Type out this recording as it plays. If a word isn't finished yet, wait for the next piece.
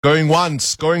Going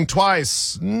once, going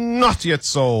twice, not yet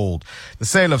sold. The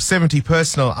sale of 70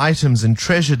 personal items and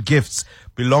treasured gifts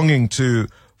belonging to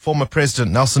former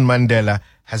President Nelson Mandela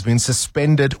has been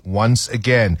suspended once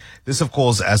again. This, of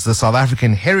course, as the South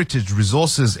African Heritage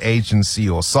Resources Agency,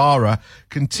 or SARA,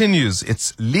 continues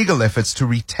its legal efforts to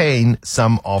retain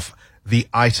some of the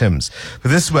items. For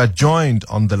this, we're joined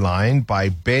on the line by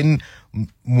Ben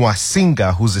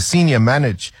Mwasinga, who's a senior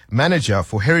manager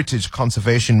for Heritage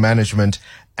Conservation Management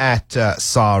at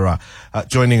SARA,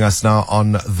 joining us now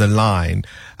on the line.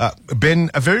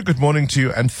 Ben, a very good morning to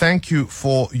you, and thank you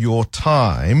for your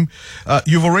time.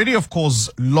 You've already, of course,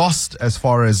 lost as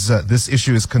far as this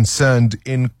issue is concerned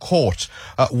in court.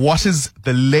 What is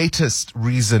the latest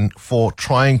reason for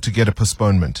trying to get a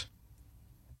postponement?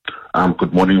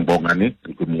 Good morning, Bongani,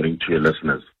 and good morning to your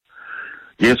listeners.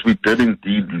 Yes, we did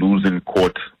indeed lose in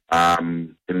court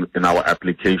in our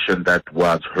application that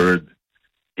was heard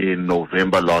in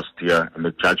November last year, and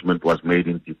the judgment was made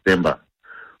in December.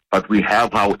 But we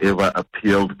have, however,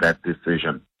 appealed that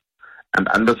decision. And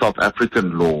under South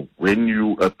African law, when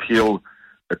you appeal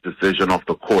a decision of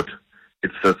the court,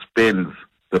 it suspends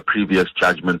the previous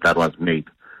judgment that was made.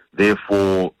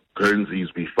 Therefore, Guernseys,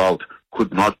 we felt,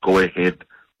 could not go ahead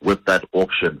with that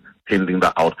auction pending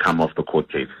the outcome of the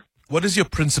court case. What is your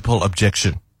principal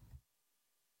objection?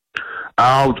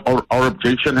 Our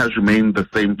objection has remained the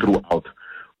same throughout.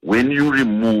 When you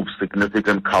remove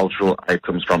significant cultural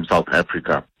items from South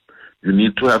Africa, you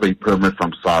need to have a permit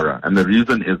from SARA. And the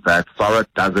reason is that SARA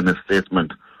does an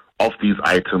assessment of these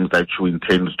items that you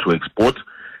intend to export,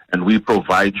 and we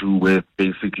provide you with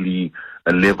basically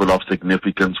a level of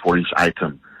significance for each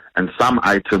item. And some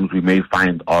items we may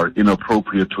find are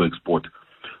inappropriate to export.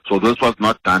 So this was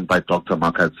not done by Dr.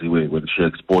 Makaziwe when she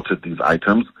exported these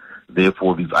items.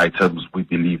 Therefore, these items, we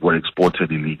believe, were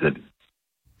exported illegally.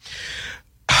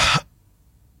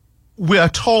 We are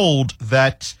told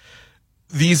that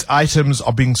these items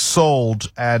are being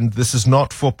sold, and this is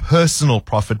not for personal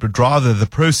profit, but rather the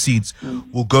proceeds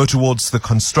will go towards the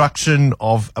construction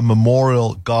of a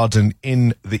memorial garden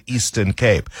in the Eastern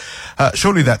Cape.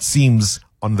 Surely that seems,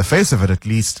 on the face of it at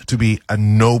least, to be a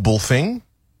noble thing?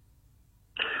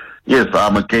 Yes,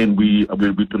 again, we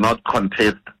do not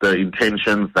contest the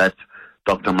intentions that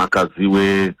Dr.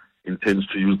 Makaziwe intends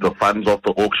to use the funds of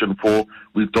the auction for.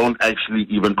 We don't actually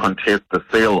even contest the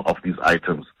sale of these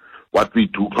items. What we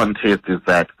do contest is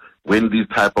that when these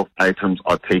type of items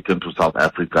are taken to South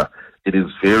Africa, it is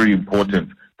very important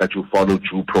that you follow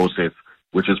due process,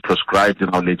 which is prescribed in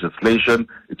our legislation.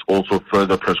 It's also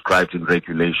further prescribed in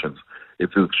regulations.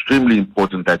 It's extremely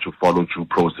important that you follow due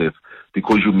process,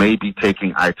 because you may be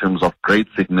taking items of great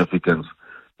significance,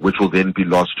 which will then be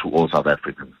lost to all South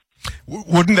Africans.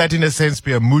 Wouldn't that, in a sense,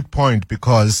 be a moot point,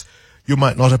 because you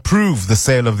might not approve the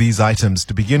sale of these items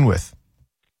to begin with?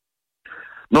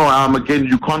 No, again,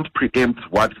 you can't preempt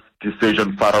what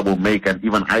decision SARA will make, and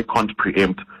even I can't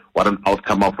preempt what an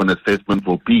outcome of an assessment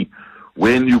will be.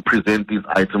 When you present these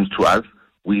items to us,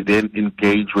 we then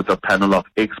engage with a panel of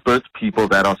experts, people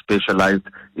that are specialized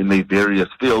in their various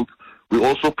fields. We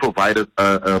also provided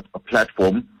a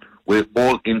platform where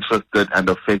all interested and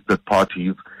affected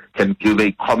parties can give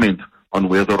a comment on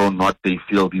whether or not they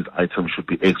feel these items should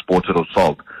be exported or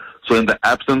sold. So in the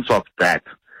absence of that,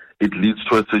 it leads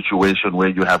to a situation where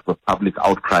you have the public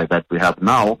outcry that we have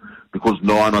now, because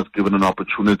no one was given an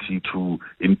opportunity to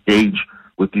engage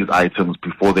with these items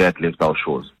before they had left our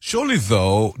shores. Surely,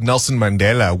 though, Nelson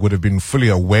Mandela would have been fully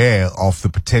aware of the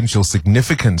potential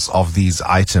significance of these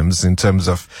items in terms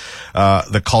of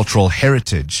the cultural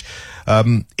heritage.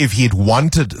 If he had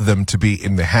wanted them to be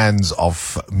in the hands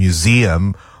of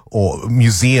museums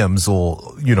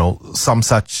or, you know, some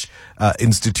such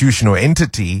institution or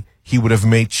entity, he would have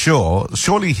made sure.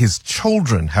 Surely his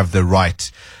children have the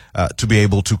right to be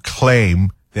able to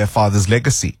claim their father's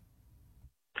legacy.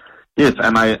 Yes,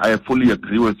 and I fully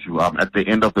agree with you. At the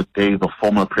end of the day, the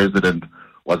former president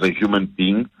was a human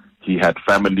being. He had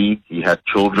family, he had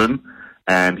children,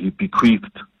 and he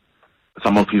bequeathed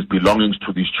some of his belongings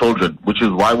to these children, which is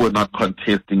why we're not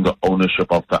contesting the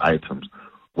ownership of the items.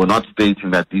 We're not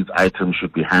stating that these items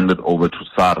should be handed over to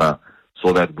SARA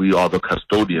so that we are the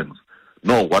custodians.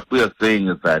 No, what we are saying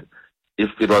is that if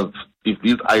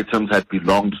these items had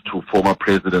belonged to former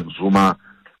President Zuma,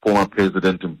 former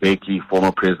President Mbeki,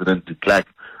 former President de Klerk,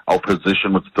 our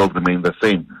position would still remain the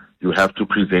same. You have to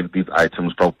present these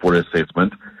items for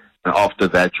assessment, and after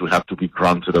that you have to be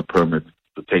granted a permit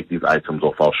to take these items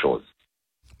off our shores.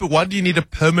 But why do you need a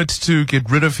permit to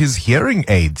get rid of his hearing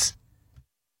aids?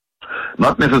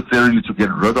 Not necessarily to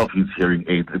get rid of his hearing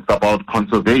aids. It's about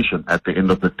conservation at the end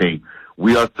of the day.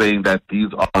 We are saying that these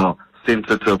are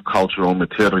sensitive cultural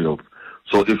materials.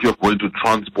 So if you're going to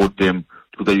transport them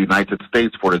to the United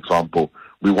States, for example,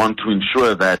 we want to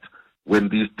ensure that when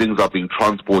these things are being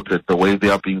transported, the way they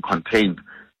are being contained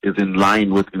is in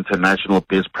line with international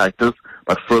best practice,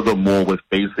 but furthermore with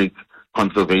basic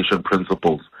conservation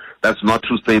principles. That's not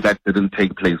to say that didn't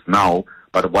take place now,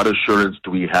 but what assurance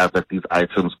do we have that these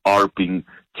items are being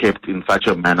kept in such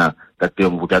a manner that they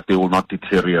will not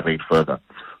deteriorate further?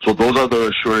 So those are the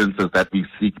assurances that we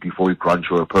seek before we grant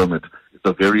you a permit. It's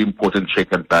a very important check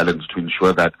and balance to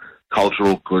ensure that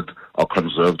cultural goods are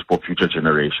conserved for future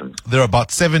generations. There are about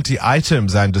 70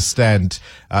 items, I understand,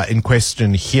 in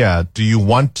question here. Do you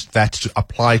want that to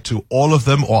apply to all of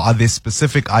them, or are there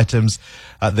specific items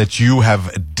that you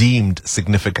have deemed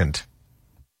significant?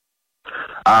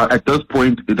 At this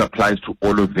point, it applies to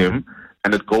all of them,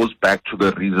 and it goes back to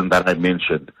the reason that I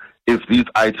mentioned. If these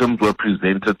items were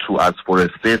presented to us for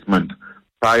assessment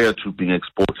prior to being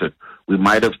exported, we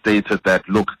might have stated that,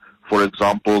 look, for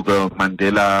example, the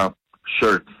Mandela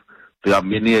shirts, there are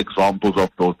many examples of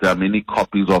those. There are many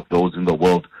copies of those in the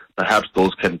world. Perhaps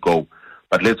those can go.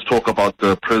 But let's talk about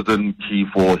the prison key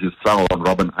for his cell on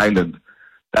Robben Island.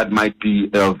 That might be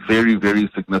a very, very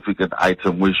significant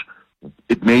item, which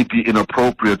it may be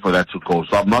inappropriate for that to go.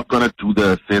 So I'm not going to do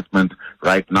the assessment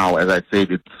right now. As I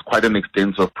said, it's quite an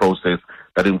extensive process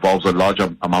that involves a large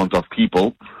amount of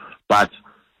people. But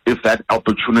if that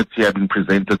opportunity had been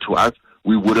presented to us,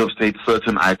 we would have said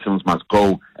certain items must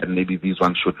go and maybe these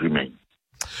ones should remain.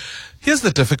 Here's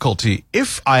the difficulty.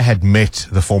 If I had met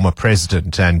the former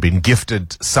president and been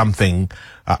gifted something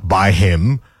by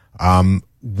him,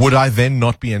 would I then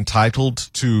not be entitled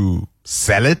to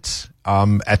sell it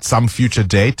at some future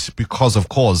date? Because, of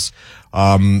course,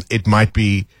 it might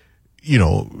be,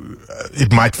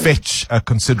 it might fetch a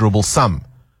considerable sum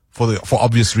for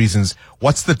obvious reasons.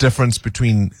 What's the difference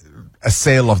between a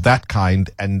sale of that kind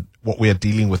and what we are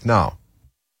dealing with now?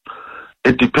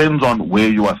 It depends on where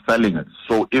you are selling it.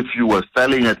 So if you were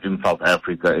selling it in South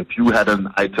Africa, if you had an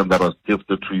item that was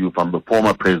gifted to you from the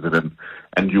former president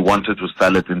and you wanted to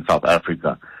sell it in South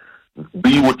Africa,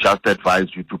 we would just advise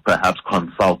you to perhaps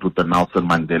consult with the Nelson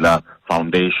Mandela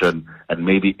Foundation and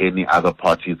maybe any other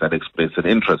parties that express an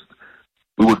interest.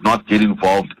 We would not get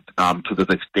involved to this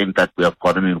extent that we have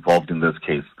gotten involved in this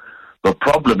case. The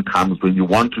problem comes when you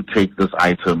want to take this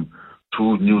item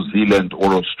to New Zealand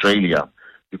or Australia,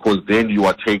 because then you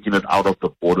are taking it out of the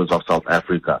borders of South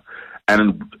Africa.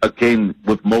 And again,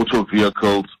 with motor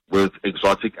vehicles, with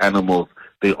exotic animals,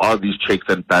 there are these checks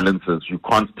and balances. You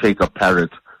can't take a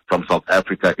parrot from South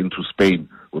Africa into Spain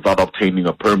without obtaining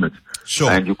a permit.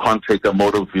 Sure. And you can't take a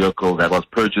motor vehicle that was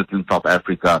purchased in South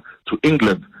Africa to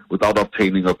England without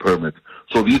obtaining a permit.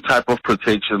 So these type of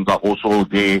protections are also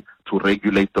there to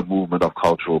regulate the movement of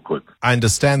cultural goods. I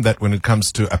understand that when it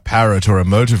comes to a parrot or a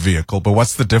motor vehicle, but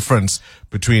what's the difference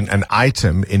between an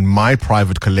item in my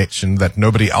private collection that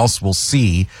nobody else will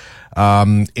see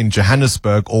in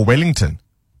Johannesburg or Wellington?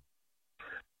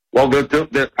 Well,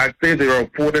 I'd say they are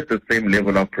afforded the same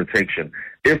level of protection.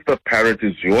 If the parrot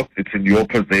is yours, it's in your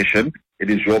possession, it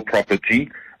is your property,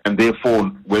 and therefore,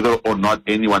 whether or not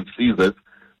anyone sees it,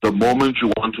 the moment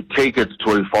you want to take it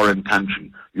to a foreign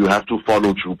country, you have to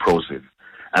follow due process.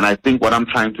 And I think what I'm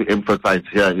trying to emphasize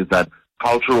here is that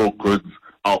cultural goods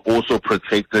are also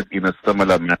protected in a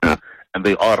similar manner, and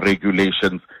there are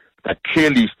regulations that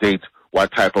clearly state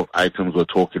what type of items we're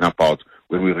talking about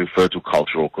when we refer to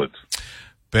cultural goods.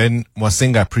 Ben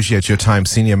Mwasinga, I appreciate your time,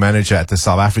 Senior Manager at the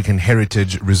South African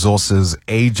Heritage Resources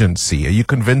Agency. Are you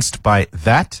convinced by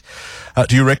that?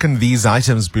 Do you reckon these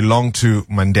items belong to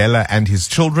Mandela and his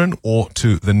children or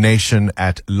to the nation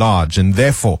at large and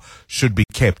therefore should be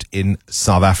kept in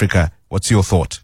South Africa? What's your thought?